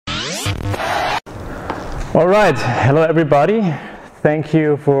All right, hello everybody. Thank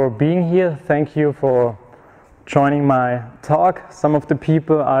you for being here. Thank you for joining my talk. Some of the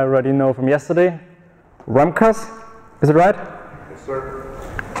people I already know from yesterday. Rumpel, is it right? Yes, sir.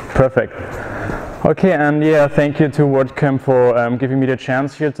 Perfect. Okay, and yeah, thank you to WordCamp for giving me the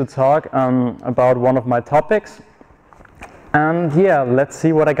chance here to talk about one of my topics. And yeah, let's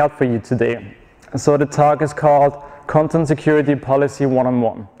see what I got for you today. So the talk is called Content Security Policy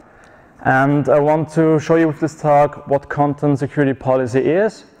One-on-One. And I want to show you with this talk what content security policy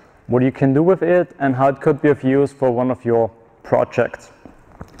is, what you can do with it, and how it could be of use for one of your projects,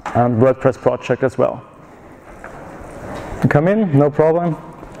 and WordPress project as well. Come in, no problem.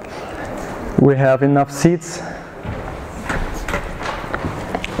 We have enough seats.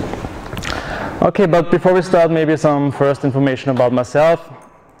 Okay, but before we start, maybe some first information about myself.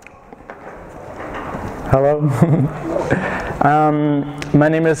 Hello. My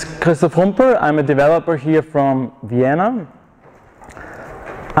name is Christoph Rumpel. I'm a developer here from Vienna.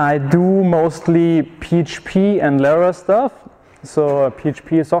 I do mostly PHP and Laravel stuff, so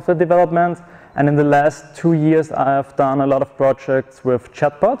PHP software development, and in the last 2 years I've done a lot of projects with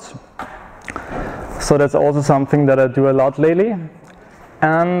chatbots. So that's also something that I do a lot lately.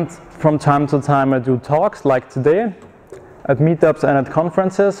 And from time to time I do talks like today at meetups and at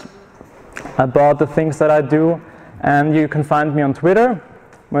conferences about the things that I do. And you can find me on Twitter.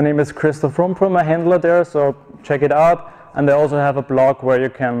 My name is Christoph Rumpel, my handler there, so check it out. And I also have a blog where you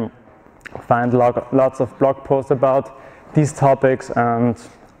can find lots of blog posts about these topics and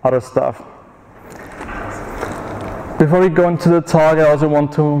other stuff. Before we go into the talk, I also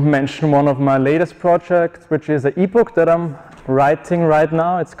want to mention one of my latest projects, which is an ebook that I'm writing right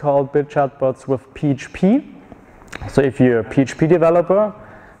now. It's called Build Chatbots with PHP. So if you're a PHP developer,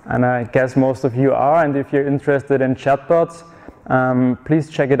 and I guess most of you are, and if you're interested in chatbots, please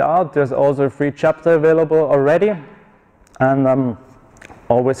check it out. There's also a free chapter available already, and I'm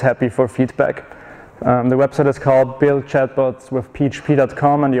always happy for feedback. The website is called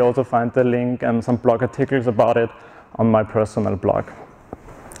buildchatbotswithphp.com, and you also find the link and some blog articles about it on my personal blog.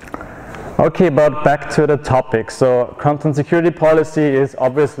 Okay, but back to the topic. So content security policy is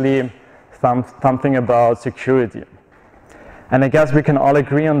obviously something about security. And I guess we can all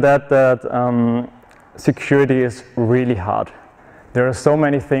agree on that security is really hard. There are so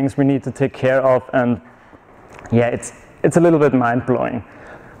many things we need to take care of, and yeah, it's a little bit mind-blowing.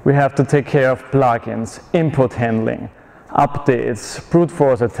 We have to take care of plugins, input handling, updates, brute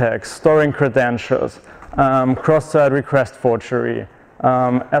force attacks, storing credentials, cross-site request forgery,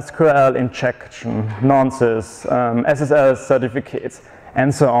 SQL injection, nonces, SSL certificates,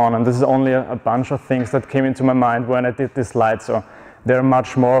 and so on. And this is only a bunch of things that came into my mind when I did this slide. So there are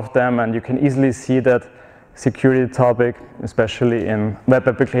much more of them, and you can easily see that security topic, especially in web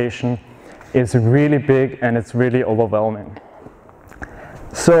application, is really big and it's really overwhelming.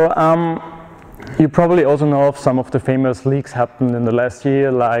 So you probably also know of some of the famous leaks happened in the last year,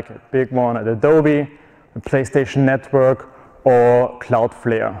 like a big one at Adobe, the PlayStation Network, or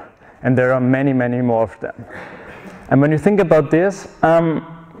Cloudflare. And there are many, many more of them. And when you think about this,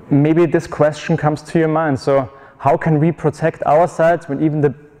 maybe this question comes to your mind. So how can we protect our sites when even the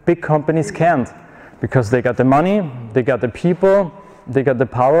big companies can't? Because they got the money, they got the people, they got the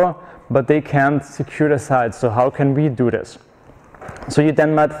power, but they can't secure the sites. So how can we do this? So you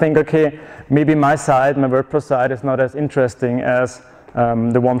then might think, okay, maybe my site, my WordPress site is not as interesting as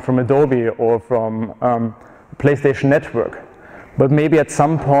the one from Adobe or from PlayStation Network. But maybe at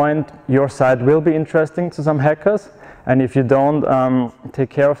some point your site will be interesting to some hackers. And if you don't take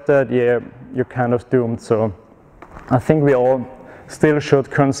care of that, yeah, you're kind of doomed. So I think we all still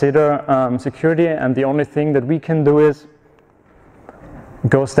should consider security, and the only thing that we can do is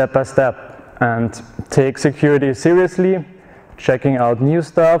go step by step and take security seriously, checking out new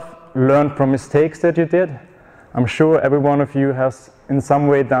stuff, learn from mistakes that you did. I'm sure every one of you has in some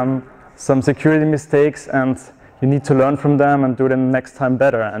way done some security mistakes, and you need to learn from them and do them next time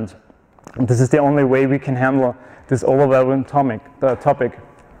better. And this is the only way we can handle this overwhelming topic,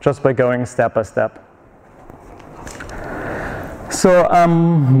 just by going step by step. So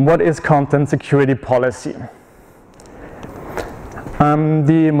what is content security policy?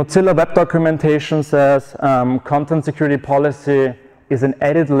 The Mozilla web documentation says content security policy is an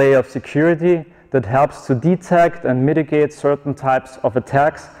added layer of security that helps to detect and mitigate certain types of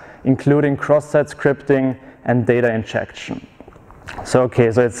attacks, including cross-site scripting and data injection. So okay,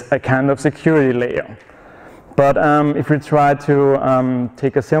 so it's a kind of security layer. But if we try to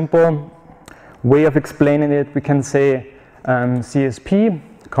take a simple way of explaining it, we can say CSP,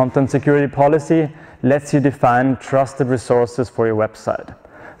 Content Security Policy, lets you define trusted resources for your website.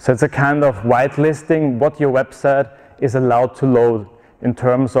 So it's a kind of whitelisting what your website is allowed to load in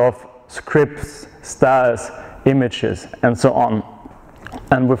terms of scripts, styles, images, and so on.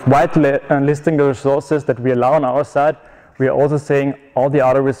 And with whitelisting the resources that we allow on our site, we are also saying all the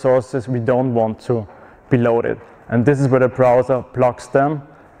other resources we don't want to be loaded. And this is where the browser blocks them,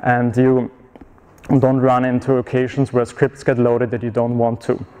 and you don't run into occasions where scripts get loaded that you don't want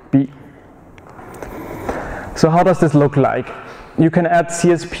to be. So how does this look like? You can add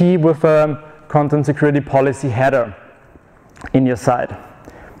CSP with a content security policy header in your site.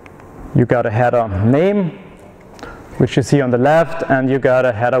 You got a header name, which you see on the left, and you got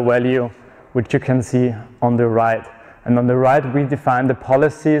a header value, which you can see on the right. And on the right, we define the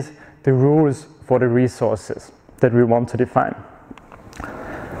policies, the rules for the resources that we want to define.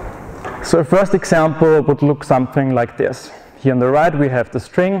 So a first example would look something like this. Here on the right, we have the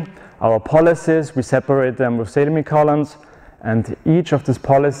string, our policies, we separate them with semicolons, and each of this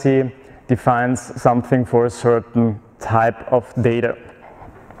policy defines something for a certain type of data.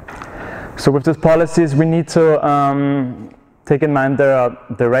 So with these policies, we need to take in mind there are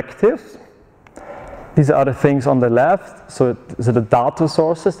directives. These are the things on the left. So the data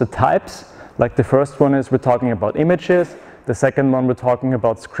sources, the types. Like the first one is we're talking about images. The second one we're talking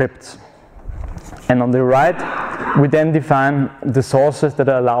about scripts. And on the right, we then define the sources that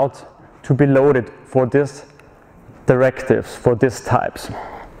are allowed to be loaded for these directives, for these types.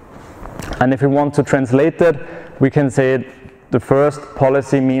 And if we want to translate it, we can say the first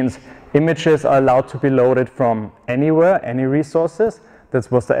policy means images are allowed to be loaded from anywhere, any resources.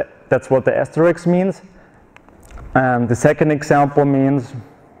 That's what the asterisk means. And the second example means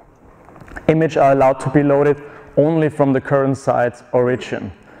images are allowed to be loaded only from the current site's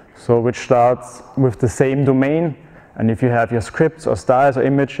origin. So which starts with the same domain. And if you have your scripts or styles or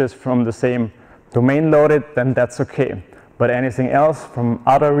images from the same domain loaded, then that's okay. But anything else from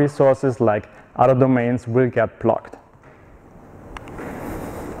other resources, like other domains, will get blocked.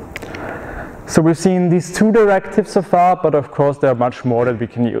 So we've seen these two directives so far, but of course there are much more that we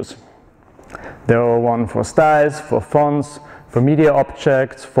can use. There are one for styles, for fonts, for media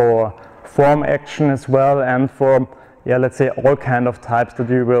objects, for form action as well, and for, yeah, let's say all kind of types that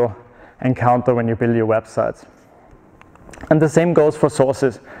you will encounter when you build your websites. And the same goes for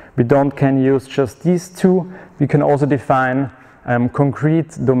sources. We can use just these two. We can also define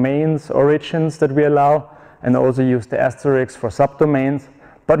concrete domains, origins that we allow, and also use the asterisks for subdomains.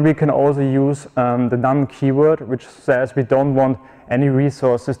 But we can also use the none keyword, which says we don't want any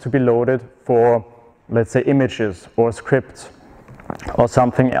resources to be loaded for, let's say, images or scripts or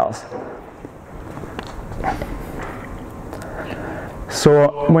something else.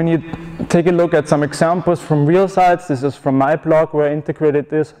 So when you take a look at some examples from real sites, this is from my blog where I integrated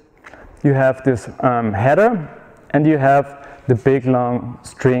this. You have this header, and you have the big long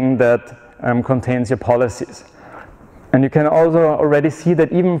string that contains your policies. And you can also already see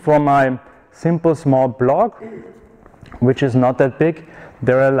that even for my simple small blog, which is not that big,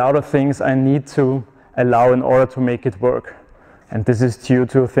 there are a lot of things I need to allow in order to make it work. And this is due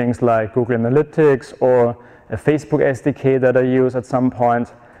to things like Google Analytics or a Facebook SDK that I use at some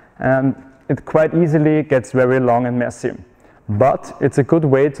point. And it quite easily gets very long and messy. But it's a good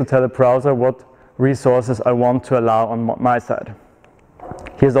way to tell the browser what resources I want to allow on my side.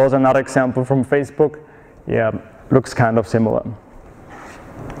 Here's also another example from Facebook. Yeah, looks kind of similar.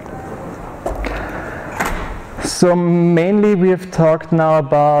 So mainly we have talked now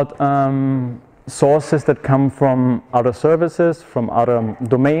about sources that come from other services, from other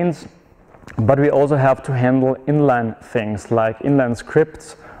domains, but we also have to handle inline things like inline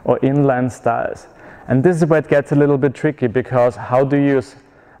scripts or inline styles. And this is where it gets a little bit tricky, because how do you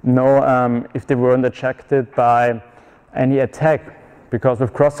know if they weren't injected by any attack? Because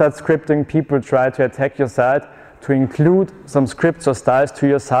with cross-site scripting, people try to attack your site to include some scripts or styles to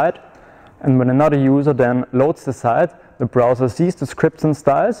your site. And when another user then loads the site, the browser sees the scripts and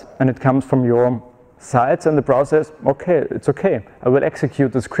styles, and it comes from your sites, and the browser says, okay, it's okay. I will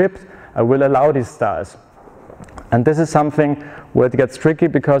execute the script. I will allow these styles. And this is something where it gets tricky,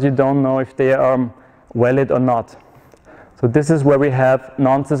 because you don't know if they are valid or not. So this is where we have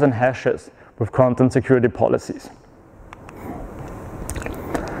nonces and hashes with content security policies.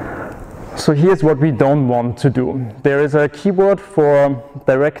 So here's what we don't want to do. There is a keyword for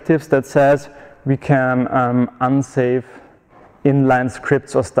directives that says we can unsave inline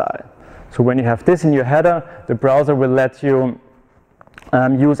scripts or style. So when you have this in your header, the browser will let you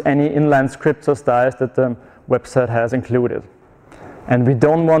use any inline scripts or styles that the website has included. And we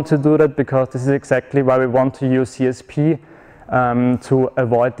don't want to do that, because this is exactly why we want to use CSP to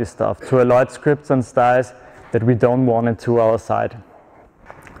avoid this stuff, to avoid scripts and styles that we don't want into our site.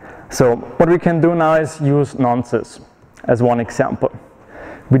 So what we can do now is use nonces as one example.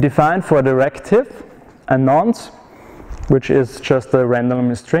 We define for a directive a nonce, which is just a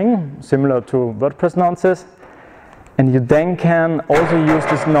random string, similar to WordPress nonces. And you then can also use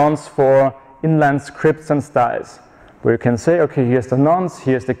this nonce for inline scripts and styles, where you can say, okay, here's the nonce,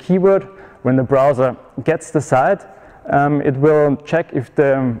 here's the keyword. When the browser gets the site, it will check if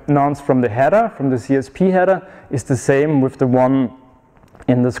the nonce from the header, from the CSP header, is the same with the one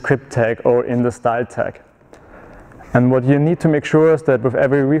in the script tag or in the style tag. And what you need to make sure is that with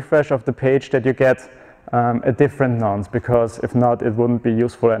every refresh of the page that you get a different nonce, because if not, it wouldn't be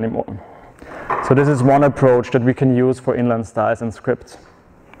useful anymore. So this is one approach that we can use for inline styles and scripts.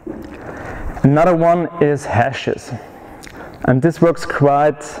 Another one is hashes. And this works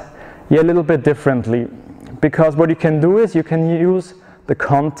quite a little bit differently, because what you can do is you can use the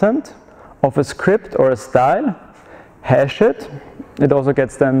content of a script or a style, hash it. It also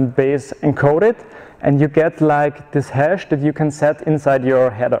gets then base encoded, and you get like this hash that you can set inside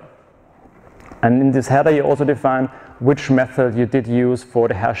your header. And in this header you also define which method you did use for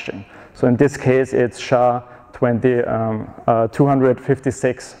the hashing. So in this case it's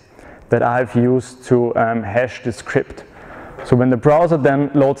SHA-256 that I've used to hash the script. So when the browser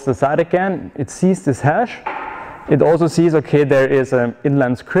then loads the site again, it sees this hash. It also sees, okay, there is an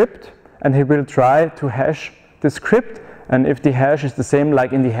inline script, and he will try to hash the script. And if the hash is the same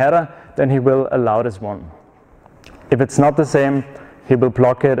like in the header, then he will allow this one. If it's not the same, he will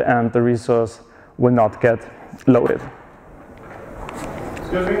block it and the resource will not get loaded.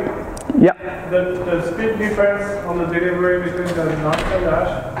 Excuse me? Yeah. The speed difference on the delivery between the nonce and the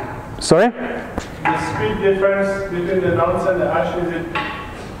hash? Sorry? The speed difference between the nonce and the hash, is it?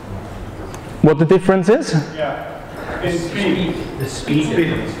 What the difference is? Yeah. In speed. The speed.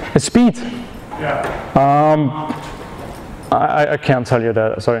 The speed? Yeah. I can't tell you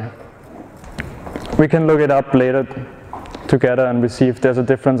that, sorry. We can look it up later together and we see if there's a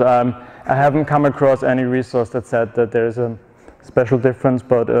difference. I haven't come across any resource that said that there's a special difference,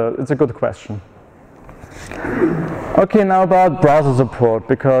 but it's a good question. Okay, now about browser support,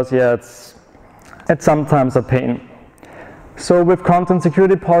 because yeah, it's sometimes a pain. So with content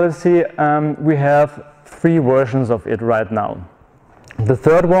security policy, we have 3 versions of it right now. The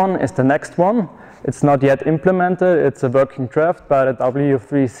third one is the next one. It's not yet implemented, it's a working draft by the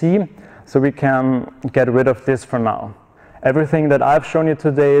W3C, so we can get rid of this for now. Everything that I've shown you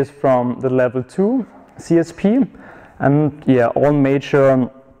today is from the level 2 CSP, and yeah, all major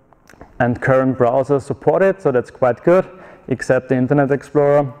and current browsers support it, so that's quite good, except the Internet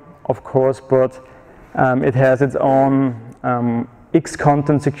Explorer, of course, but it has its own X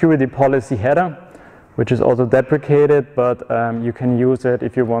content security policy header, which is also deprecated, but you can use it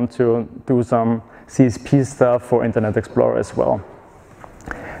if you want to do some CSP stuff for Internet Explorer as well.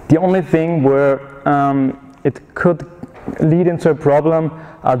 The only thing where it could lead into a problem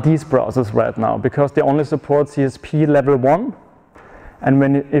are these browsers right now, because they only support CSP level 1, and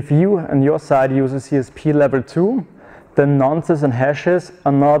if you and your site uses CSP level 2, then nonces and hashes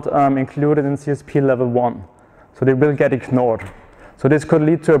are not included in CSP level 1, so they will get ignored. So this could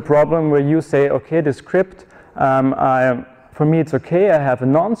lead to a problem where you say, okay, the script, for me it's okay, I have a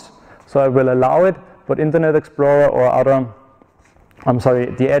nonce, so I will allow it, but Internet Explorer or other,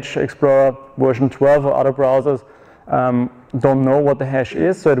 the Edge Explorer version 12 or other browsers don't know what the hash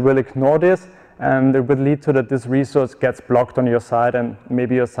is, so it will ignore this, and it will lead to that this resource gets blocked on your site and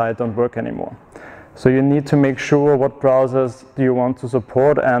maybe your site don't work anymore. So you need to make sure what browsers do you want to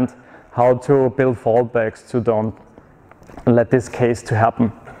support and how to build fallbacks to don't let this case to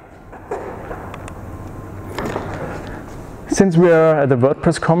happen. Since we are at the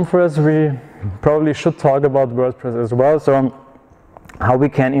WordPress conference, we probably should talk about WordPress as well, so how we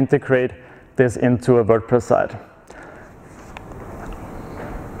can integrate this into a WordPress site.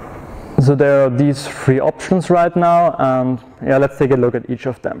 So there are these 3 options right now, and yeah, let's take a look at each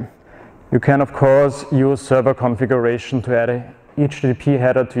of them. You can of course use server configuration to add a HTTP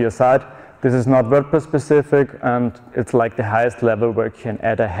header to your site. This is not WordPress specific, and it's like the highest level where you can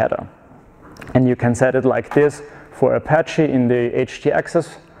add a header. And you can set it like this for Apache in the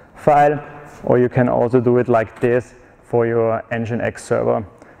htaccess file, or you can also do it like this for your Nginx server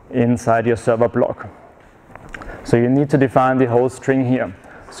inside your server block. So you need to define the whole string here.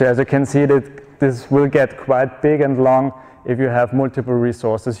 So as you can see, this will get quite big and long if you have multiple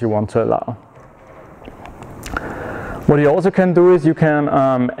resources you want to allow. What you also can do is you can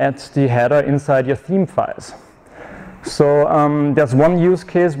add the header inside your theme files. So there's one use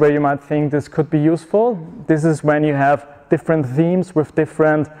case where you might think this could be useful. This is when you have different themes with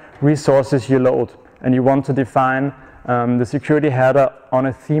different resources you load, and you want to define the security header on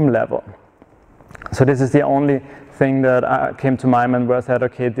a theme level. So this is the only thing that came to my mind where I said,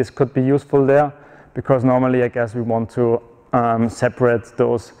 okay, this could be useful there, because normally I guess we want to separate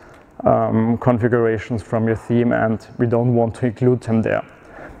those configurations from your theme, and we don't want to include them there,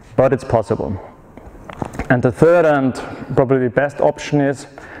 but it's possible. And the third and probably the best option is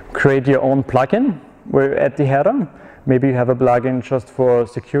create your own plugin where you add the header. Maybe you have a plugin just for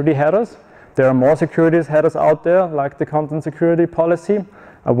security headers. There are more security headers out there, like the content security policy.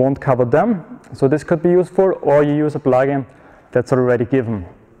 I won't cover them, so this could be useful, or you use a plugin that's already given.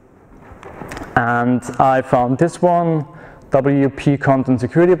 And I found this one, WP Content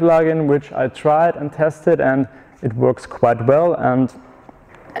Security plugin, which I tried and tested, and it works quite well, and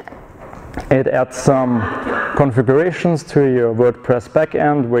it adds some configurations to your WordPress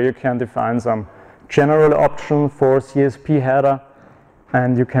backend where you can define some general option for CSP header,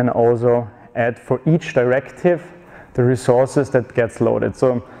 and you can also add for each directive the resources that gets loaded.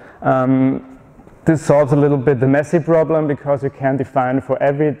 So this solves a little bit the messy problem, because you can define for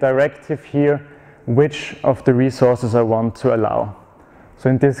every directive here which of the resources I want to allow. So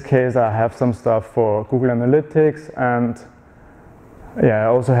in this case I have some stuff for Google Analytics, and yeah, I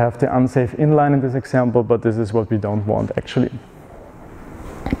also have the unsafe inline in this example, but this is what we don't want actually.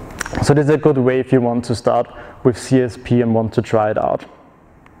 So this is a good way if you want to start with CSP and want to try it out.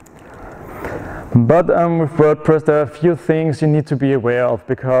 But with WordPress there are a few things you need to be aware of,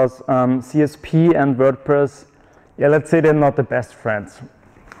 because CSP and WordPress, yeah, let's say they're not the best friends.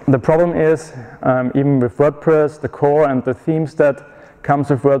 The problem is, even with WordPress, the core and the themes that comes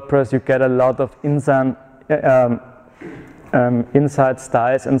with WordPress, you get a lot of inside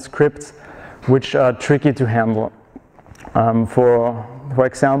styles and scripts which are tricky to handle. For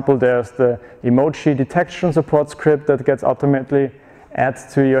example, there's the emoji detection support script that gets automatically added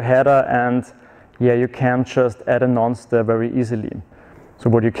to your header, and yeah, you can't just add a nonce there very easily. So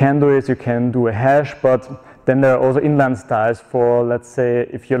what you can do is you can do a hash, but then there are also inline styles for, let's say,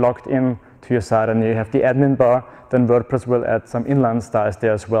 if you're logged in to your site and you have the admin bar, then WordPress will add some inline styles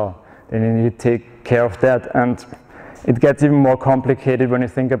there as well. Then you need to take care of that, and it gets even more complicated when you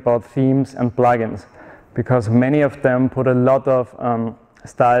think about themes and plugins, because many of them put a lot of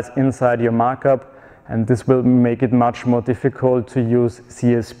styles inside your markup, and this will make it much more difficult to use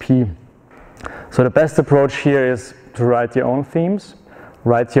CSP. So the best approach here is to write your own themes,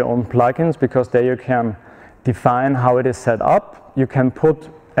 write your own plugins, because there you can define how it is set up. You can put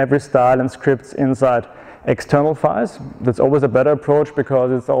every style and scripts inside external files. That's always a better approach,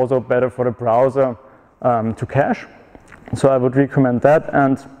 because it's also better for the browser to cache. So I would recommend that,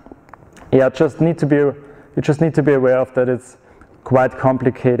 and yeah, you just need to be aware of that it's quite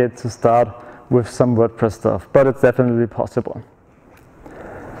complicated to start with some WordPress stuff, but it's definitely possible.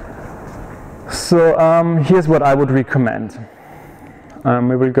 So here's what I would recommend.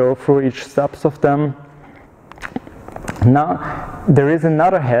 We will go through each steps of them. Now, there is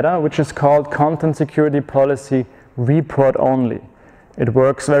another header which is called Content Security Policy Report Only. It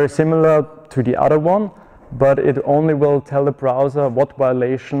works very similar to the other one, but it only will tell the browser what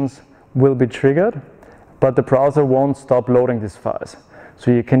violations will be triggered, but the browser won't stop loading these files.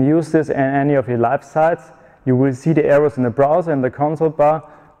 So you can use this in any of your live sites. You will see the errors in the browser in the console bar,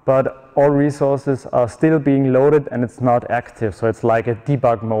 but all resources are still being loaded and it's not active. So it's like a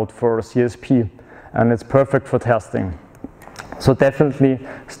debug mode for CSP, and it's perfect for testing. So definitely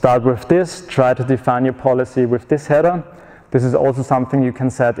start with this, try to define your policy with this header. This is also something you can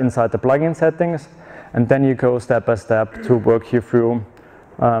set inside the plugin settings, and then you go step by step to work you through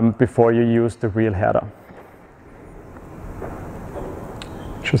before you use the real header.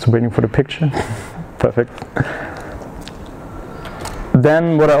 Just waiting for the picture. Perfect.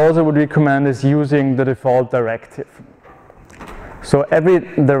 Then what I also would recommend is using the default directive. So every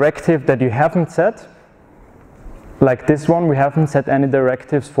directive that you haven't set, like this one, we haven't set any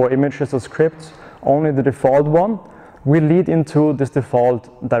directives for images or scripts, only the default one, will lead into this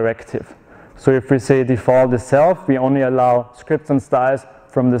default directive. So if we say default itself, we only allow scripts and styles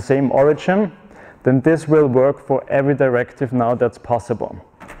from the same origin, then this will work for every directive now that's possible.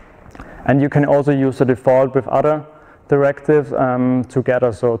 And you can also use the default with other directives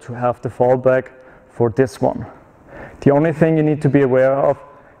together, so to have the fallback for this one. The only thing you need to be aware of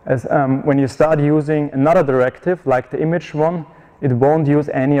is when you start using another directive, like the image one, it won't use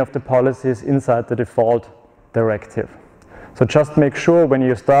any of the policies inside the default directive. So just make sure when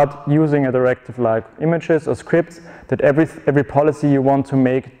you start using a directive like images or scripts that every policy you want to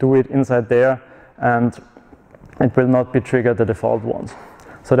make, do it inside there, and it will not be triggered the default ones.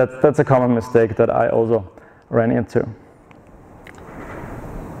 So that's a common mistake that I also ran into.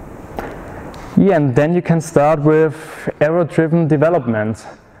 Yeah, and then you can start with error-driven development.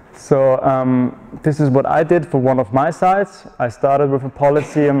 So this is what I did for one of my sites. I started with a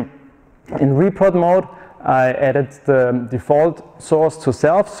policy in report mode. I added the default source to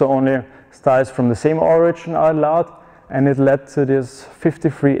self, so only styles from the same origin are allowed, and it led to these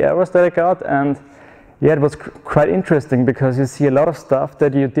 53 errors that I got. And yeah, it was quite interesting because you see a lot of stuff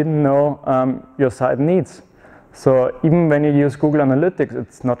that you didn't know your site needs. So even when you use Google Analytics,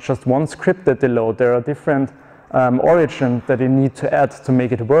 it's not just one script that they load. There are different origins that you need to add to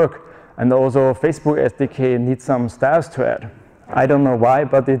make it work. And also Facebook SDK needs some styles to add. I don't know why,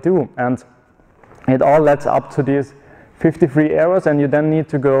 but they do. And it all adds up to these 53 errors, and you then need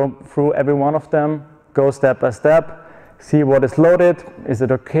to go through every one of them, go step by step, see what is loaded, is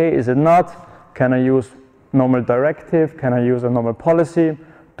it okay, is it not, can I use normal directive, can I use a normal policy,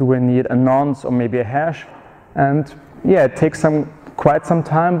 do I need a nonce or maybe a hash? And yeah, it takes quite some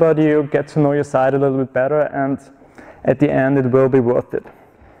time, but you get to know your site a little bit better, and at the end it will be worth it.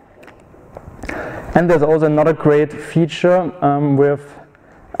 And there's also another great feature with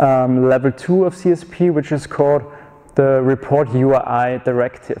level 2 of CSP, which is called the report URI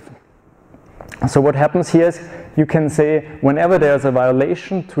directive. So what happens here is you can say whenever there's a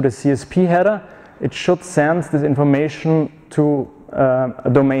violation to the CSP header, it should send this information to a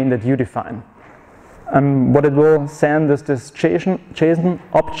domain that you define. And what it will send is this JSON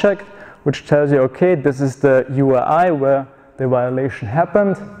object, which tells you, okay, this is the URI where the violation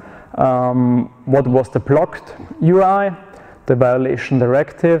happened, what was the blocked URI, the violation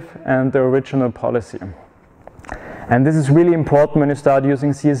directive, and the original policy. And this is really important when you start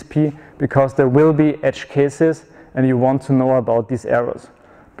using CSP, because there will be edge cases and you want to know about these errors.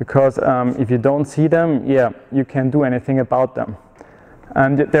 Because if you don't see them, yeah, you can't do anything about them.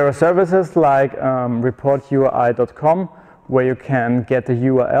 And there are services like reporturi.com where you can get a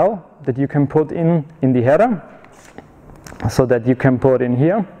URL that you can put in the header, so that you can put in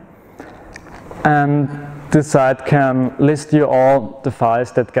here. And this site can list you all the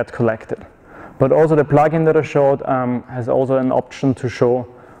files that get collected. But also the plugin that I showed has also an option to show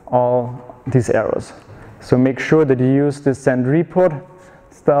all these errors. So make sure that you use this send report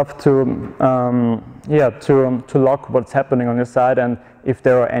stuff to log what's happening on your site and if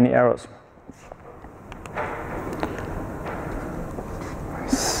there are any errors.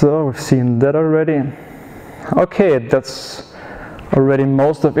 So we've seen that already. Okay, that's already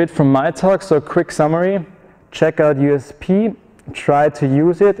most of it from my talk. So quick summary: check out USP, try to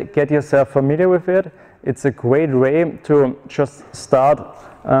use it, get yourself familiar with it. It's a great way to just start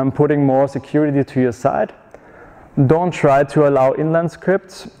putting more security to your site. Don't try to allow inline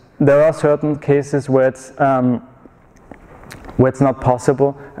scripts. There are certain cases where it's not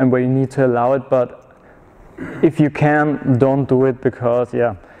possible and where you need to allow it, but if you can, don't do it, because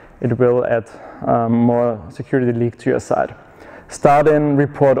yeah, it will add more security leak to your site. Start in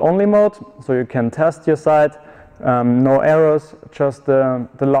report only mode so you can test your site. No errors, just the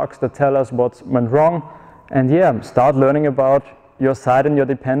logs that tell us what went wrong. And yeah, start learning about your site and your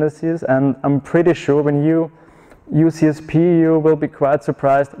dependencies. And I'm pretty sure when you use CSP, you will be quite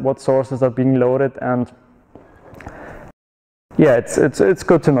surprised what sources are being loaded. And yeah, it's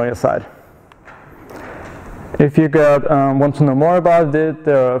good to know your site. If you want to know more about it,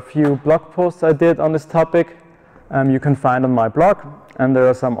 there are a few blog posts I did on this topic. You can find on my blog, and there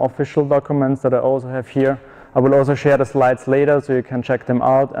are some official documents that I also have here. I will also share the slides later so you can check them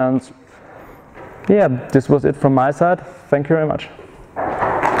out. And yeah, this was it from my side. Thank you very much.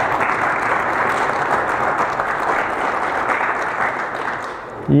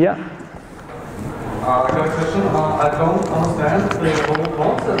 Yeah. I got a question. I don't understand the whole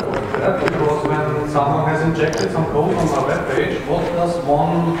concept of that, because when someone has injected some code on my web page, what does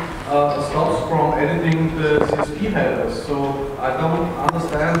one stops from editing the CSP headers? So I don't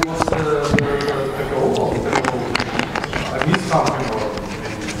understand what's the goal of the code. I missed something.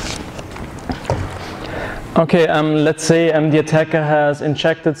 Okay, let's say the attacker has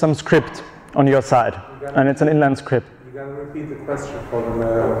injected some script on your site, and it's an inline script. You gotta repeat the question for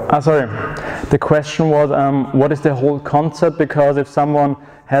the sorry. The question was, what is the whole concept? Because if someone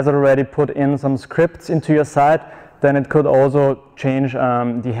has already put in some scripts into your site, then it could also change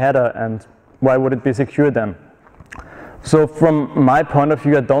the header, and why would it be secure then? So from my point of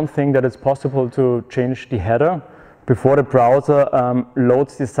view, I don't think that it's possible to change the header before the browser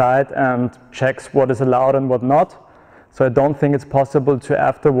loads the site and checks what is allowed and what not. So I don't think it's possible to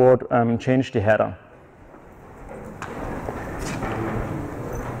afterward change the header.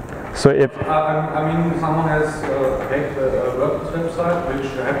 So if I mean, someone has hacked a WordPress website which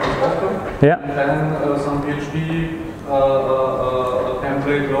happens often, yeah, and then some PHP a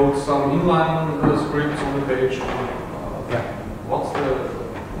template loads some inline scripts on the page. What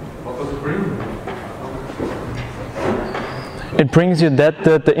does it bring? It brings you that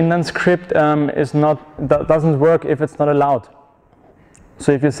the inline script doesn't work if it's not allowed.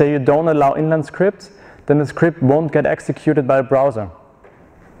 So if you say you don't allow inline scripts, then the script won't get executed by the browser.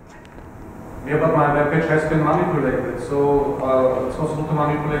 Yeah, but my web page has been manipulated, so it's possible to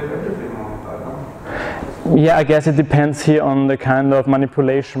manipulate everything. Yeah, I guess it depends here on the kind of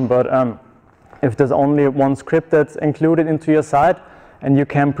manipulation, but if there's only one script that's included into your site and you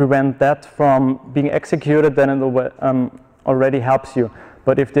can prevent that from being executed, then it already helps you.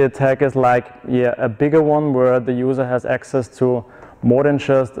 But if the attack is like a bigger one where the user has access to more than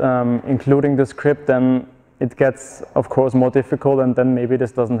just including the script, then it gets, of course, more difficult, and then maybe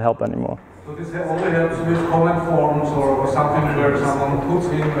this doesn't help anymore. So this only helps with comment forms or something where someone puts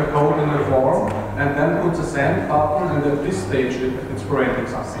in a code in a form and then puts a send button, and at this stage it's preventing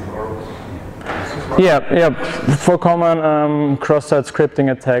something. Yeah, for common cross-site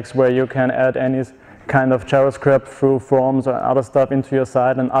scripting attacks where you can add any kind of JavaScript through forms or other stuff into your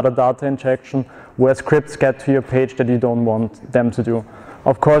site and other data injection where scripts get to your page that you don't want them to do.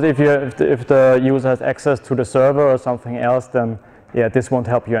 Of course, if the user has access to the server or something else, then yeah, this won't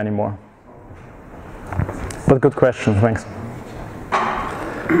help you anymore. But good question, thanks.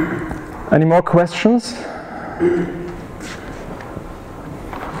 Any more questions?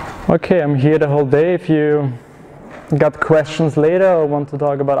 Okay, I'm here the whole day. If you got questions later or want to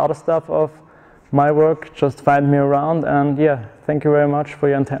talk about other stuff of my work, just find me around, and yeah, thank you very much for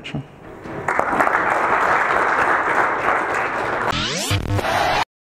your attention.